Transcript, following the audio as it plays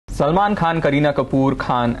Salman Khan, Kareena Kapoor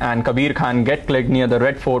Khan and Kabir Khan get clicked near the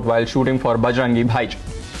Red Fort while shooting for Bajrangi Bhaijaan.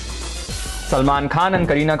 Salman Khan and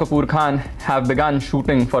Kareena Kapoor Khan have begun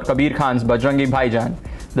shooting for Kabir Khan's Bajrangi Bhaijaan.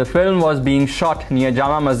 The film was being shot near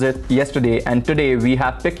Jama Masjid yesterday, and today we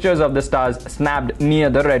have pictures of the stars snapped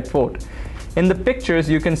near the Red Fort. In the pictures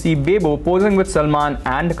you can see Bebo posing with Salman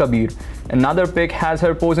and Kabir. Another pic has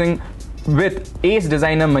her posing with ace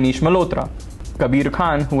designer Manish Malhotra. Kabir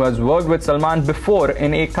Khan, who has worked with Salman before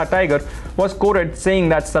in Ek Tha Tiger, was quoted saying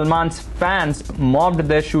that Salman's fans mobbed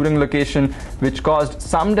their shooting location, which caused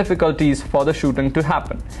some difficulties for the shooting to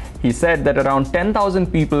happen. He said that around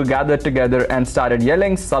 10,000 people gathered together and started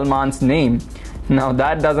yelling Salman's name. Now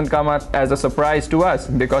that doesn't come as a surprise to us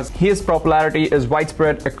because his popularity is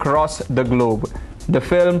widespread across the globe. The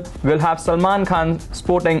film will have Salman Khan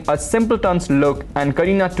sporting a simpleton's look and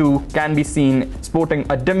Kareena too can be seen sporting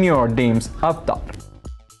a demure dame's avatar.